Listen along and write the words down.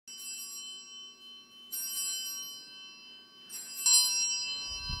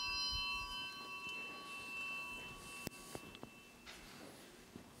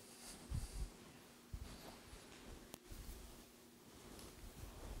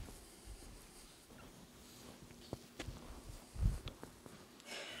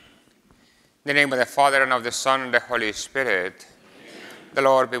In the name of the Father, and of the Son, and the Holy Spirit. Amen. The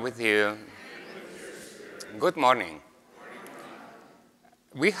Lord be with you. Good morning.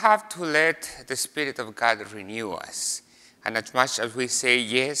 We have to let the Spirit of God renew us. And as much as we say,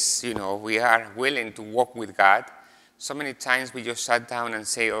 yes, we are willing to walk with God, so many times we just sat down and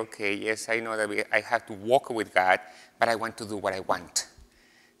say, okay, yes, I know that I have to walk with God, but I want to do what I want.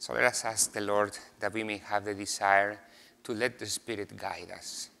 So let us ask the Lord that we may have the desire to let the Spirit guide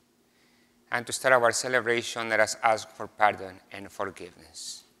us. And to start our celebration, let us ask for pardon and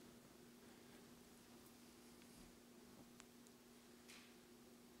forgiveness.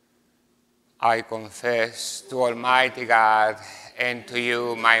 I confess to Almighty God and to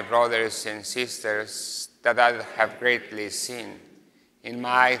you, my brothers and sisters, that I have greatly sinned in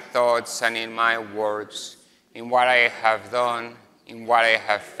my thoughts and in my words, in what I have done, in what I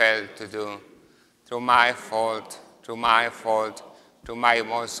have failed to do, through my fault, through my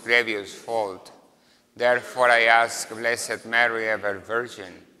most grievous fault. Therefore I ask Blessed Mary, ever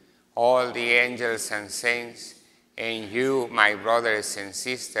Virgin, all the angels and saints, and you, my brothers and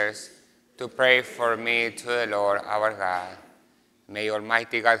sisters, to pray for me to the Lord our God. May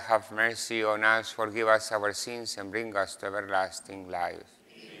Almighty God have mercy on us, forgive us our sins, and bring us to everlasting life.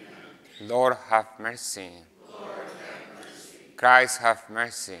 Amen. Lord, have mercy. Lord, have mercy. Christ, have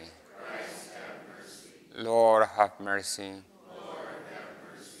mercy. Christ, have mercy. Lord, have mercy.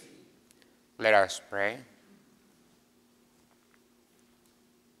 Let us pray.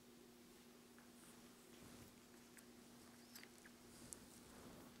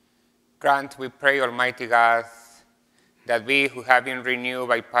 Grant, we pray, Almighty God, that we who have been renewed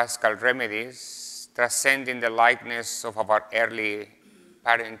by Paschal remedies, transcending the likeness of our early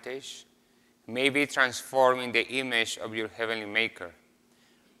parentage, may be transformed in the image of your heavenly Maker.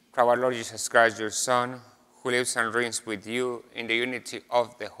 Through our Lord Jesus Christ, your Son, who lives and reigns with you in the unity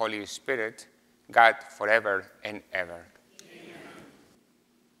of the Holy Spirit, God, forever and ever. Amen.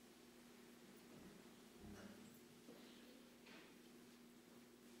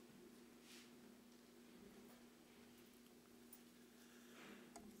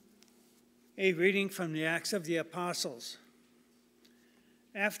 A reading from the Acts of the Apostles.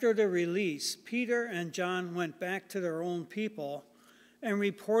 After the release, Peter and John went back to their own people and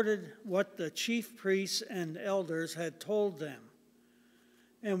reported what the chief priests and elders had told them.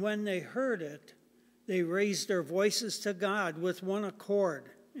 And when they heard it, they raised their voices to God with one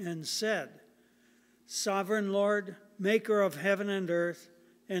accord and said, Sovereign Lord, maker of heaven and earth,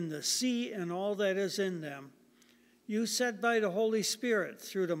 and the sea and all that is in them, you said by the Holy Spirit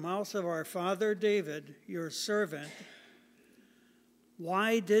through the mouth of our father David, your servant,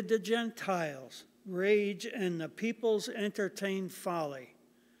 why did the Gentiles rage and the peoples entertain folly?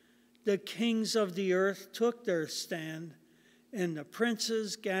 The kings of the earth took their stand, and the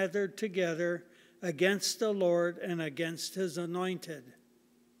princes gathered together against the Lord and against his anointed.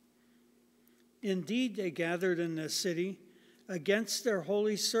 Indeed, they gathered in the city against their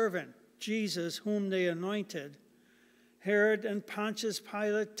holy servant, Jesus, whom they anointed. Herod and Pontius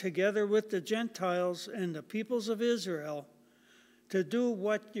Pilate, together with the Gentiles and the peoples of Israel, to do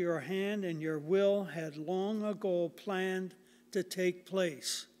what your hand and your will had long ago planned to take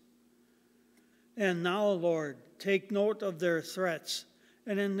place. And now, Lord, take note of their threats,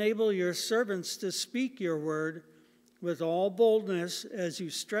 and enable your servants to speak your word with all boldness as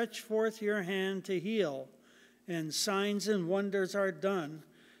you stretch forth your hand to heal, and signs and wonders are done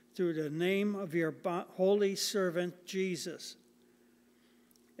through the name of your holy servant Jesus.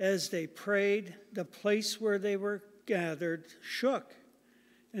 As they prayed, the place where they were gathered shook,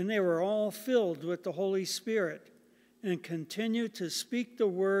 and they were all filled with the Holy Spirit, and continued to speak the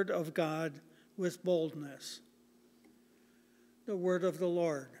word of God with boldness. The word of the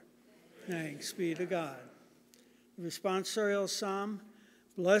Lord. Thanks be to God. The responsorial psalm,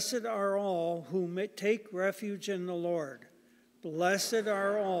 Blessed are all who take refuge in the Lord. Blessed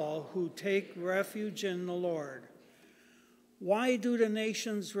are all who take refuge in the Lord. Why do the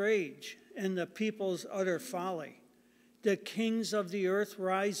nations rage and the peoples utter folly? The kings of the earth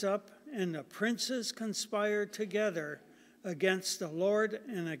rise up, and the princes conspire together against the Lord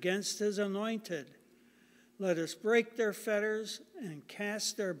and against his anointed. Let us break their fetters and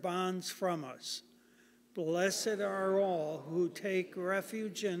cast their bonds from us. Blessed are all who take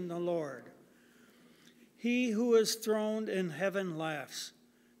refuge in the Lord. He who is throned in heaven laughs.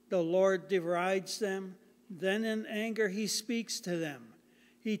 The Lord derides them. Then in anger he speaks to them.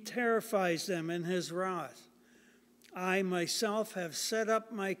 He terrifies them in his wrath. I myself have set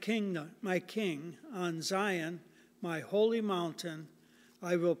up my king on Zion, my holy mountain.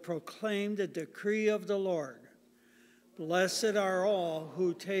 I will proclaim the decree of the Lord. Blessed are all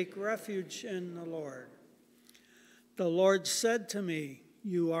who take refuge in the Lord. The Lord said to me,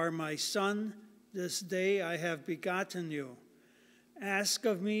 "You are my son, this day I have begotten you. Ask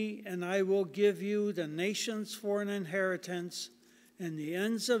of me, and I will give you the nations for an inheritance, and the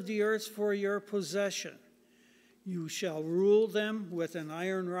ends of the earth for your possession. You shall rule them with an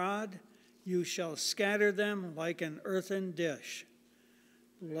iron rod. You shall scatter them like an earthen dish."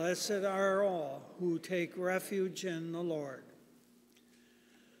 Blessed are all who take refuge in the Lord.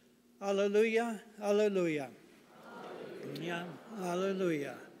 Alleluia, alleluia. Alleluia.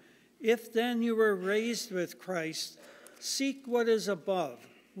 Alleluia. If then you were raised with Christ, seek what is above,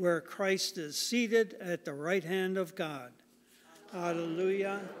 where Christ is seated at the right hand of God.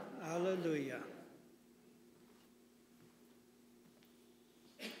 Alleluia, alleluia.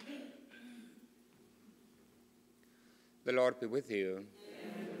 The Lord be with you.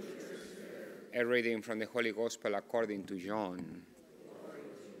 A reading from the Holy Gospel according to John.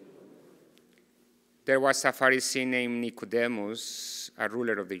 There was a Pharisee named Nicodemus, a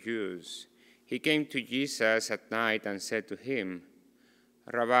ruler of the Jews. He came to Jesus at night and said to him,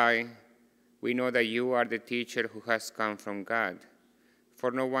 "Rabbi, we know that you are the teacher who has come from God,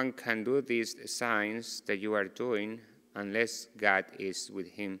 for no one can do these signs that you are doing unless God is with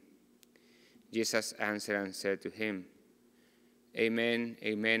him." Jesus answered and said to him, "Amen,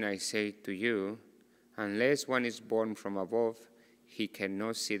 amen, I say to you, unless one is born from above, he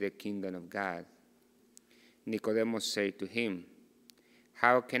cannot see the kingdom of God." Nicodemus said to him,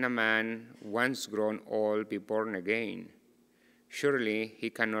 "How can a man once grown old be born again? Surely he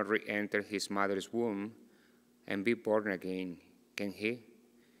cannot re-enter his mother's womb and be born again, can he?"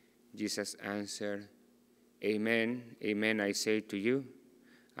 Jesus answered, "Amen, amen, I say to you,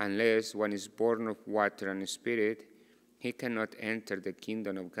 unless one is born of water and spirit, he cannot enter the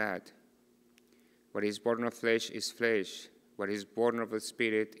kingdom of God. What is born of flesh is flesh. What is born of the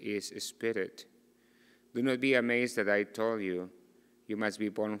Spirit is spirit. Do not be amazed that I told you, you must be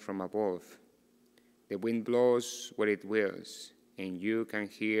born from above. The wind blows where it wills, and you can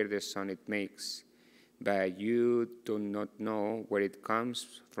hear the sound it makes, but you do not know where it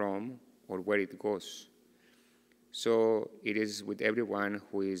comes from or where it goes. So it is with everyone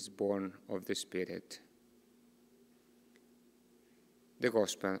who is born of the Spirit." The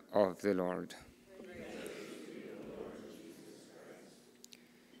Gospel of the Lord.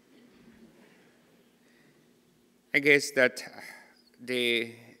 I guess that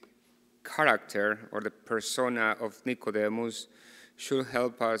the character or the persona of Nicodemus should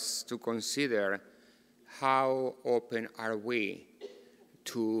help us to consider how open are we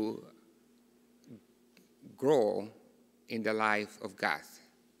to grow in the life of God.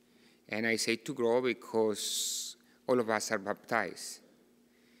 And I say to grow because all of us are baptized.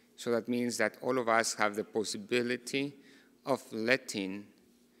 So that means that all of us have the possibility of letting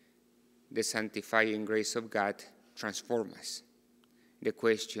the sanctifying grace of God transform us. The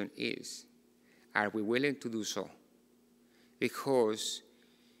question is, are we willing to do so? Because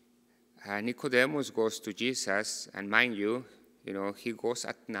Nicodemus goes to Jesus, and mind you, he goes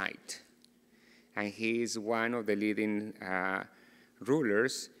at night. And he is one of the leading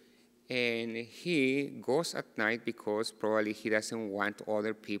rulers. And he goes at night because probably he doesn't want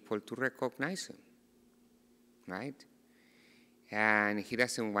other people to recognize him, right? And he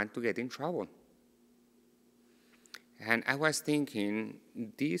doesn't want to get in trouble. And I was thinking,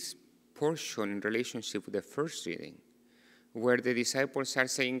 this portion in relationship with the first reading, where the disciples are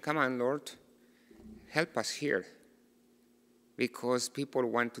saying, "Come on, Lord, help us here," because people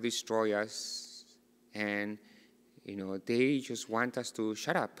want to destroy us, and they just want us to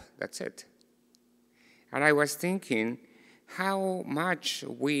shut up. That's it. And I was thinking how much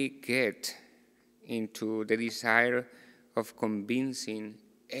we get into the desire of convincing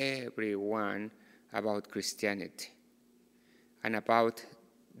everyone about Christianity and about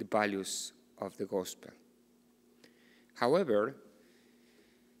the values of the gospel. However,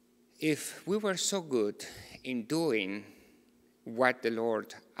 if we were so good in doing what the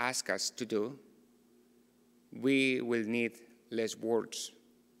Lord asked us to do, we will need less words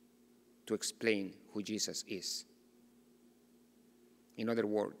to explain who Jesus is. In other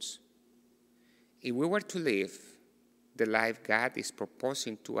words, if we were to live the life God is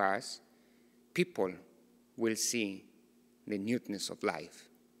proposing to us, people will see the newness of life.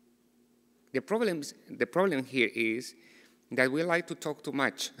 The problem here is that we like to talk too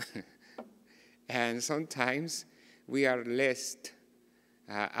much. And sometimes we are less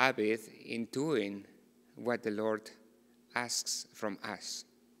avid in doing what the Lord asks from us.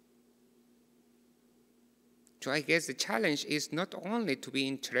 So I guess the challenge is not only to be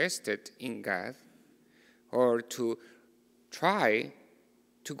interested in God or to try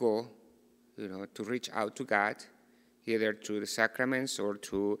to go, to reach out to God, either through the sacraments or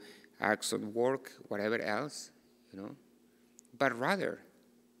through acts of work, whatever else, But rather,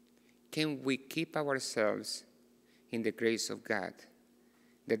 can we keep ourselves in the grace of God,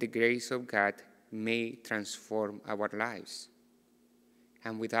 that the grace of God may transform our lives?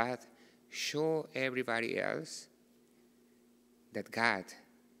 And with that, show everybody else that God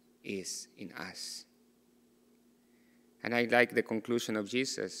is in us. And I like the conclusion of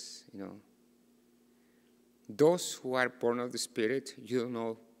Jesus, Those who are born of the Spirit, you don't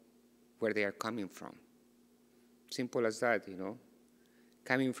know where they are coming from. Simple as that,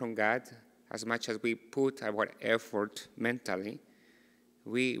 Coming from God, as much as we put our effort mentally,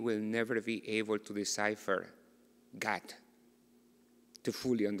 we will never be able to decipher God, to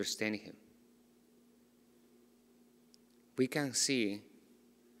fully understand Him. We can see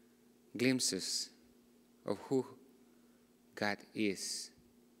glimpses of who God is.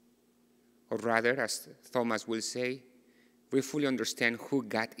 Or rather, as Thomas will say, we fully understand who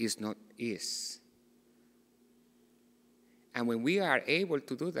God is. And when we are able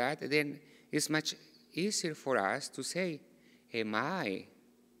to do that, then it's much easier for us to say, am I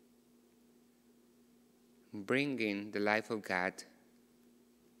bringing the life of God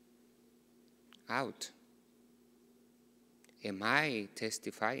out? Am I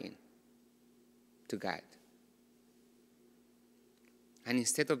testifying to God? And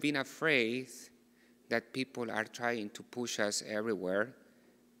instead of being afraid that people are trying to push us everywhere,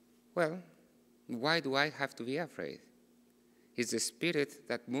 well, why do I have to be afraid? It's the Spirit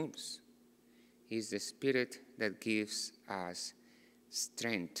that moves. It's the Spirit that gives us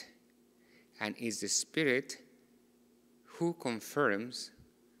strength. And it's the Spirit who confirms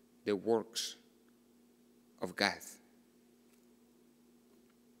the works of God.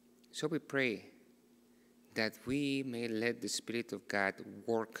 So we pray that we may let the Spirit of God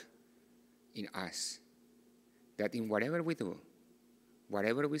work in us. That in whatever we do,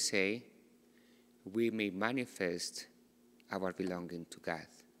 whatever we say, we may manifest our belonging to God.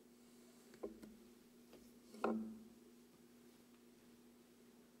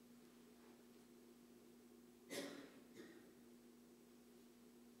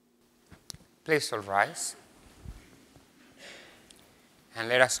 Please all rise. And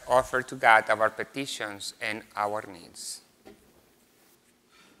let us offer to God our petitions and our needs.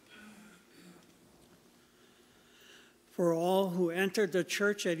 For all who entered the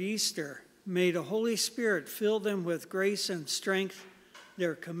church at Easter, may the Holy Spirit fill them with grace and strength,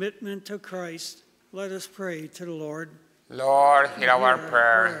 their commitment to Christ. Let us pray to the Lord. Lord, hear our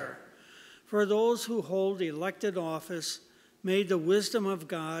prayer. For those who hold elected office, may the wisdom of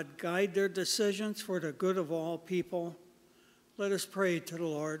God guide their decisions for the good of all people. Let us pray to the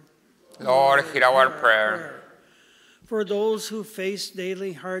Lord. Lord, hear our prayer. For those who face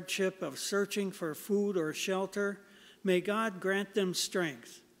daily hardship of searching for food or shelter, may God grant them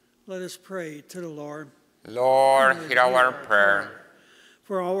strength. Let us pray to the Lord. Lord, hear our prayer.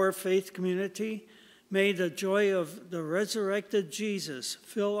 For our faith community, may the joy of the resurrected Jesus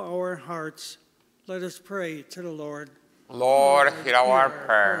fill our hearts. Let us pray to the Lord. Lord, hear our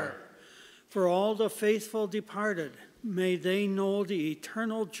prayer. For all the faithful departed, may they know the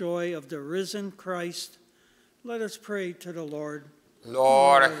eternal joy of the risen Christ. Let us pray to the Lord.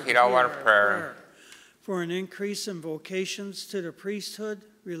 Lord, hear our prayer. For an increase in vocations to the priesthood,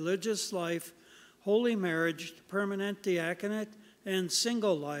 religious life, holy marriage, permanent diaconate, and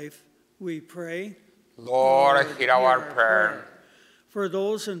single life, we pray. Lord, hear our prayer. For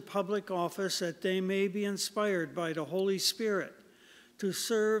those in public office, that they may be inspired by the Holy Spirit to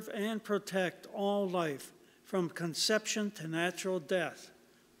serve and protect all life from conception to natural death,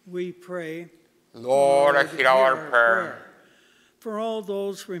 we pray. Lord, hear our prayer. For all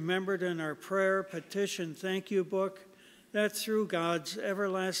those remembered in our prayer petition thank you book, that through God's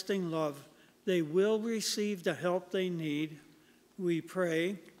everlasting love, they will receive the help they need, we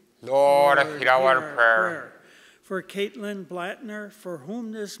pray. Lord, hear our prayer. For Caitlin Blattner, for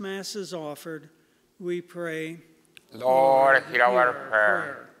whom this Mass is offered, we pray. Lord, hear our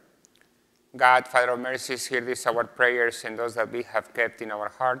prayer. God, Father of mercies, hear these our prayers and those that we have kept in our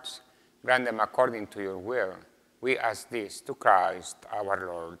hearts. Grant them according to your will. We ask this to Christ our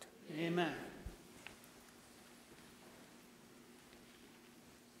Lord. Amen.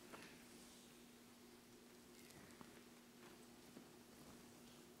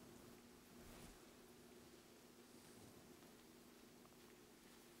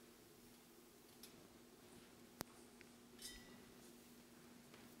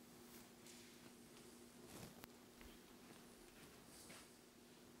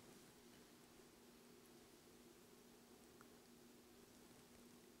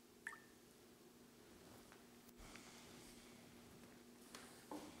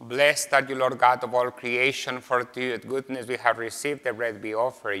 Blessed are you, Lord God of all creation, for through your goodness we have received the bread we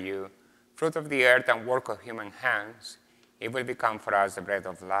offer you, fruit of the earth and work of human hands. It will become for us the bread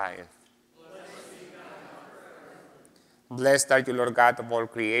of life. Blessed are you, Lord God of all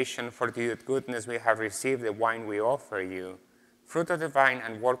creation, for through your goodness we have received the wine we offer you, fruit of the vine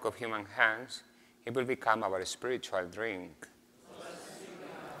and work of human hands. It will become our spiritual drink.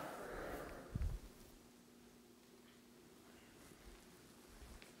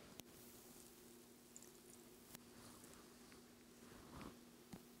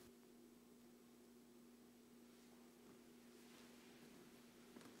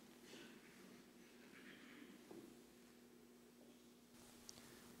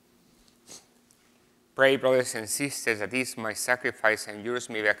 Pray, brothers and sisters, that this my sacrifice and yours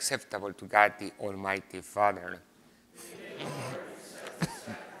may be acceptable to God the Almighty Father.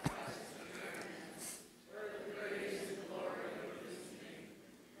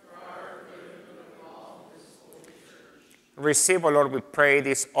 Receive, O Lord, we pray,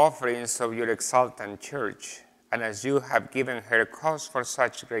 these offerings of your exultant church, and as you have given her cause for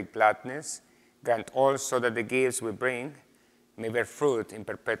such great gladness, grant also that the gifts we bring may bear fruit in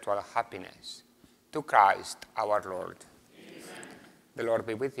perpetual happiness. To Christ our Lord. Amen. The Lord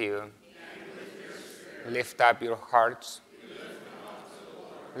be with you. With lift up your hearts.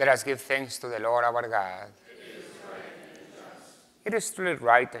 Let us give thanks to the Lord our God. It is truly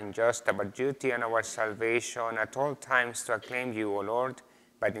right and just, our duty and our salvation at all times to acclaim you, O Lord,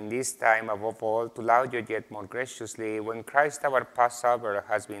 but in this time above all to laud you yet more graciously when Christ our Passover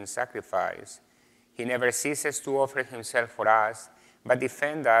has been sacrificed. He never ceases to offer himself for us, but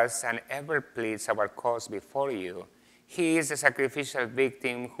defend us and ever pleads our cause before you. He is the sacrificial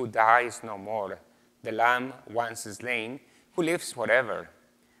victim who dies no more, the Lamb once slain, who lives forever.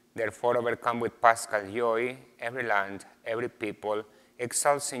 Therefore, overcome with paschal joy, every land, every people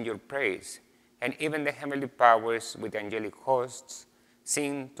exalts in your praise, and even the heavenly powers with angelic hosts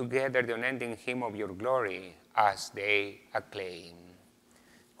sing together the unending hymn of your glory as they acclaim.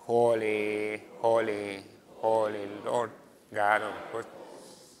 Holy, holy, holy Lord, God of hosts.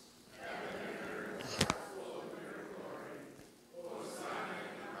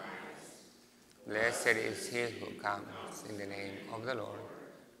 Blessed is he who comes in the name of the Lord.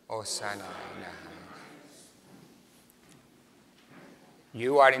 Hosanna in the highest.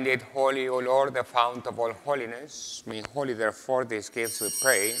 You are indeed holy, O Lord, the fount of all holiness. Make holy, therefore, these gifts, we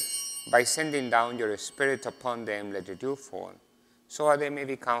pray, by sending down your Spirit upon them, let the dew fall, so that they may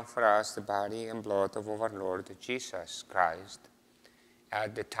become for us the body and blood of our Lord Jesus Christ.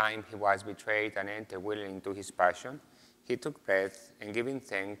 At the time he was betrayed and entered willingly into his passion, he took bread and giving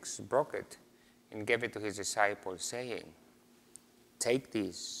thanks, broke it, and gave it to his disciples, saying, Take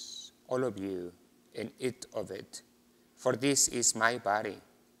this, all of you, and eat of it, for this is my body,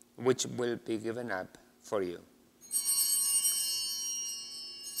 which will be given up for you.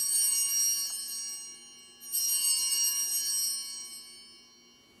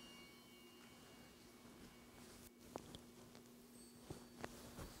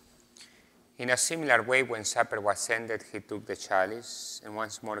 In a similar way, when supper was ended, he took the chalice, and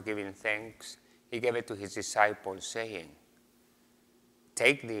once more giving thanks, he gave it to his disciples, saying,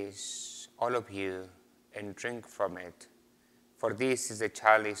 Take this, all of you, and drink from it, for this is the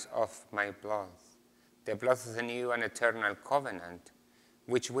chalice of my blood, the blood of the new and eternal covenant,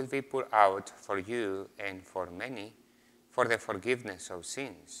 which will be poured out for you and for many for the forgiveness of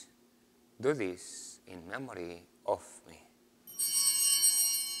sins. Do this in memory of me.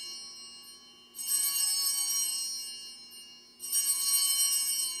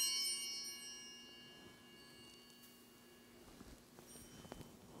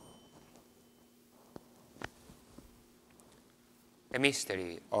 The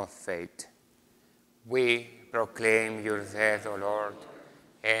mystery of faith. We proclaim your death, O Lord,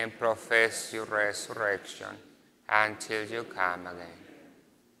 and profess your resurrection until you come again.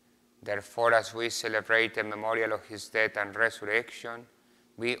 Therefore, as we celebrate the memorial of his death and resurrection,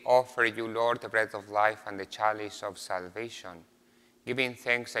 we offer you, Lord, the bread of life and the chalice of salvation, giving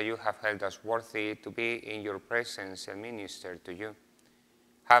thanks that you have held us worthy to be in your presence and minister to you.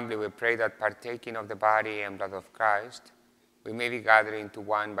 Humbly we pray that partaking of the body and blood of Christ, we may be gathered into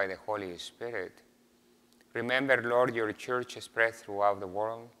one by the Holy Spirit. Remember, Lord, your church spread throughout the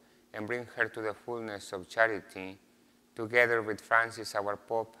world, and bring her to the fullness of charity, together with Francis, our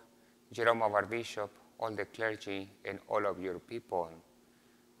Pope, Jerome, our Bishop, all the clergy, and all of your people.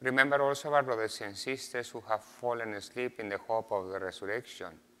 Remember also our brothers and sisters who have fallen asleep in the hope of the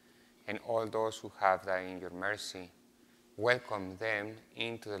resurrection, and all those who have died in your mercy. Welcome them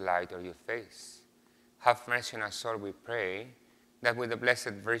into the light of your face. Have mercy on us all, we pray, that with the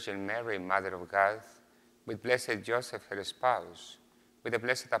Blessed Virgin Mary, Mother of God, with Blessed Joseph, her spouse, with the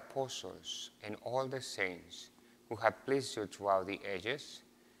blessed apostles and all the saints who have pleased you throughout the ages,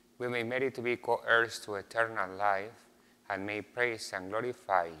 we may merit to be co-heirs to eternal life and may praise and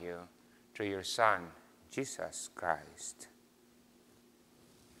glorify you through your Son, Jesus Christ.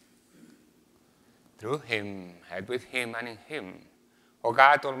 Through him, and with him, and in him, O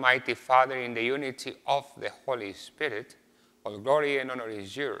God, Almighty Father, in the unity of the Holy Spirit, all glory and honor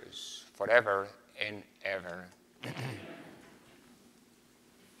is yours forever and ever.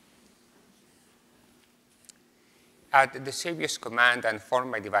 At the Savior's command and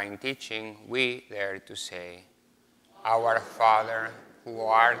formed by divine teaching, we dare to say, Our Father, who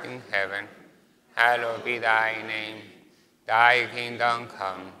art in heaven, hallowed be thy name. Thy kingdom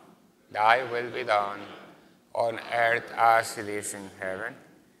come, thy will be done, on earth as it is in heaven.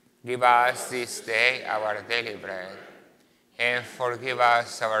 Give us this day our daily bread, and forgive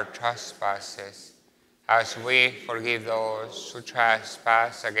us our trespasses, as we forgive those who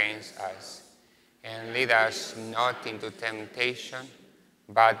trespass against us. And lead us not into temptation,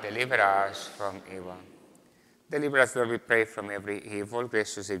 but deliver us from evil. Deliver us, Lord, we pray, from every evil.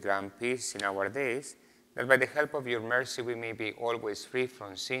 Graciously grant peace in our days, that by the help of your mercy we may be always free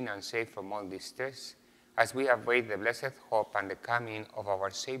from sin and safe from all distress, as we await the blessed hope and the coming of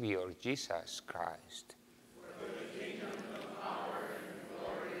our Savior, Jesus Christ.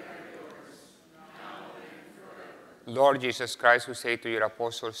 Lord Jesus Christ, who said to your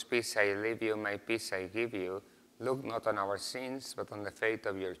apostles, Peace I leave you, my peace I give you, look not on our sins, but on the faith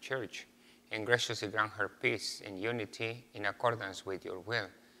of your church, and graciously grant her peace and unity in accordance with your will,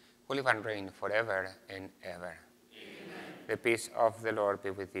 who live and reign forever and ever. Amen. The peace of the Lord be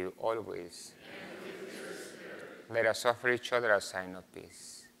with you always. And with your spirit. Let us offer each other a sign of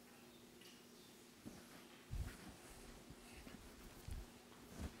peace.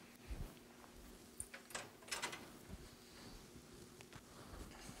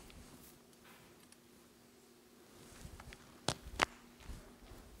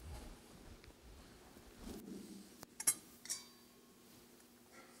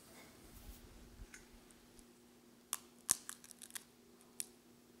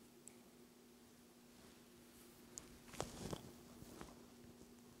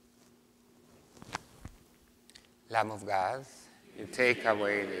 Lamb of God, you take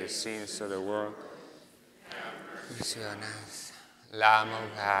away the sins of the world. Have mercy on us. Lamb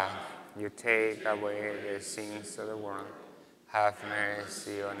of God, you take away the sins of the world. Have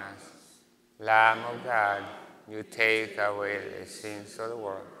mercy on us. Lamb of God, you take away the sins of the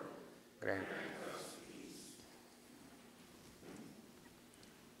world. Grant us peace.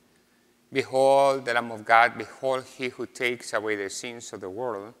 Behold the Lamb of God, behold he who takes away the sins of the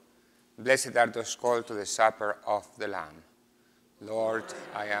world. Blessed are those called to the supper of the Lamb. Lord,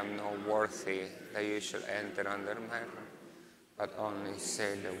 I am not worthy that you should enter under my roof, but only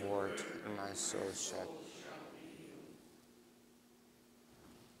say the word, and my soul shall be healed.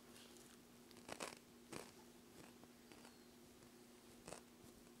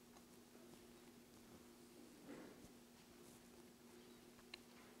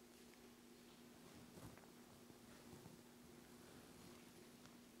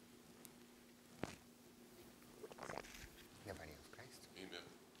 The body of Christ. Amen.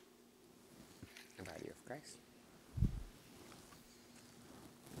 The body of Christ.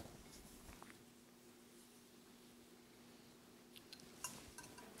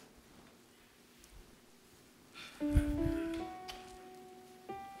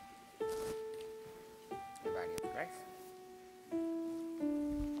 The body of Christ.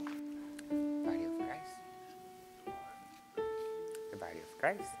 Body of Christ. The body of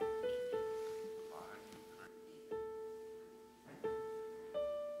Christ.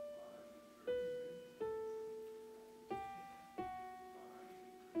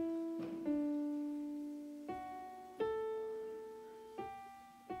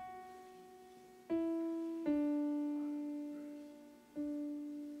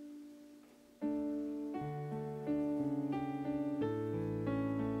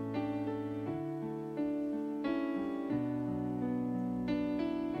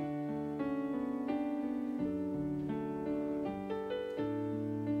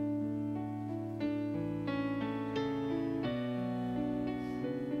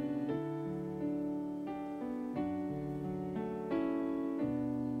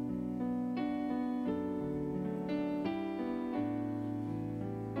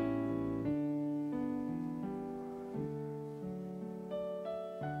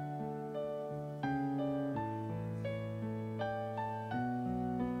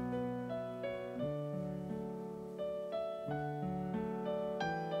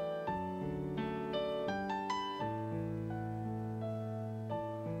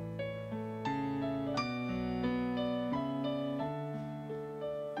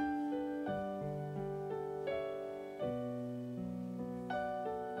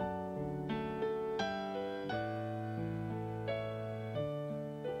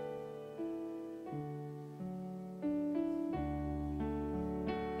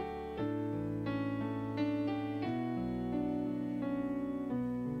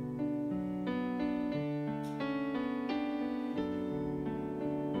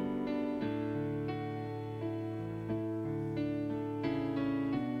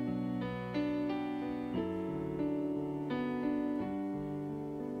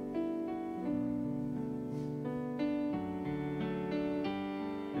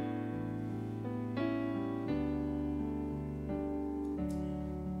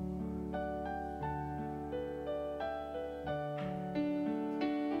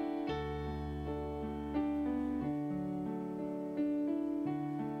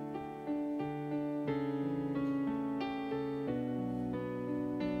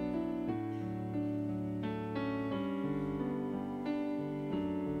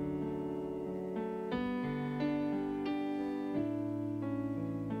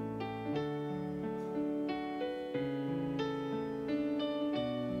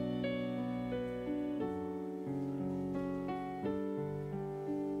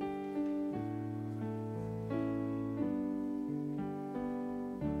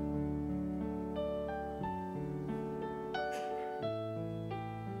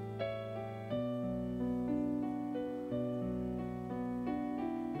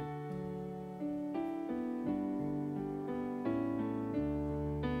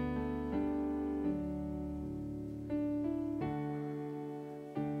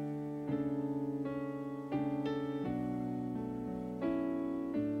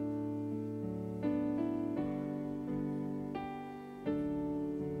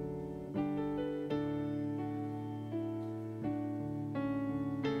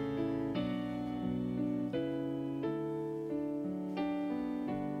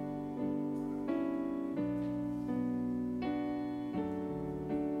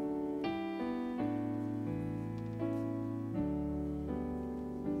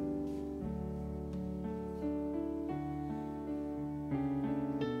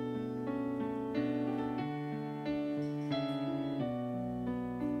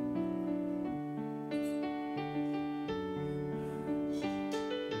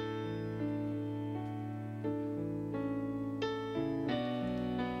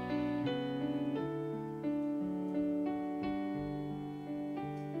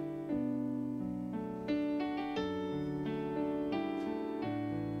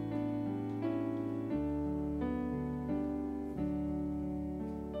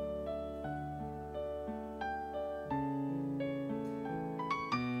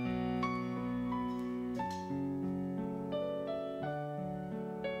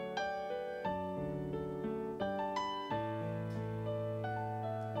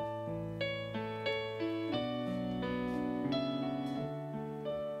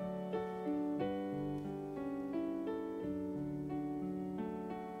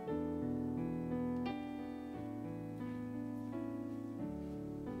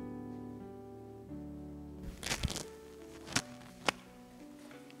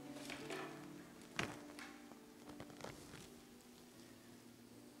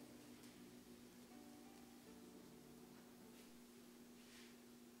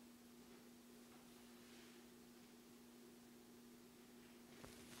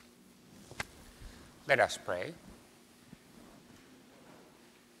 Let us pray.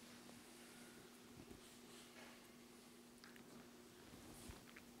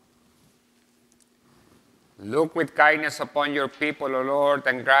 Look with kindness upon your people, O Lord,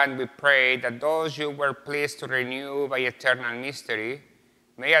 and grant, we pray, that those you were pleased to renew by eternal mystery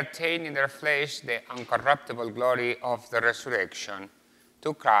may attain in their flesh the uncorruptible glory of the resurrection.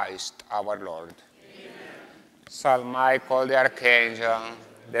 To Christ our Lord. Amen. Saint Michael the Archangel,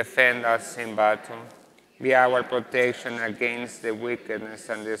 defend us in battle. Be our protection against the wickedness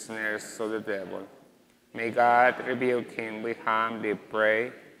and the snares of the devil. May God rebuke him, we humbly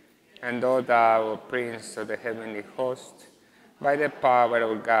pray. And O thou, Prince of the heavenly host, by the power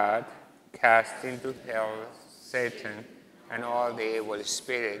of God, cast into hell Satan and all the evil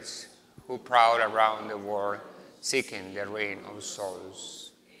spirits who prowl around the world, seeking the ruin of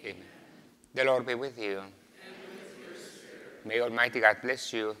souls. Amen. The Lord be with you. And with your spirit. May Almighty God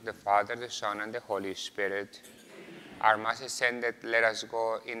bless you, the Father, the Son, and the Holy Spirit. Amen. Our Mass is ended. Let us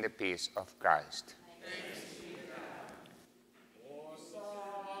go in the peace of Christ.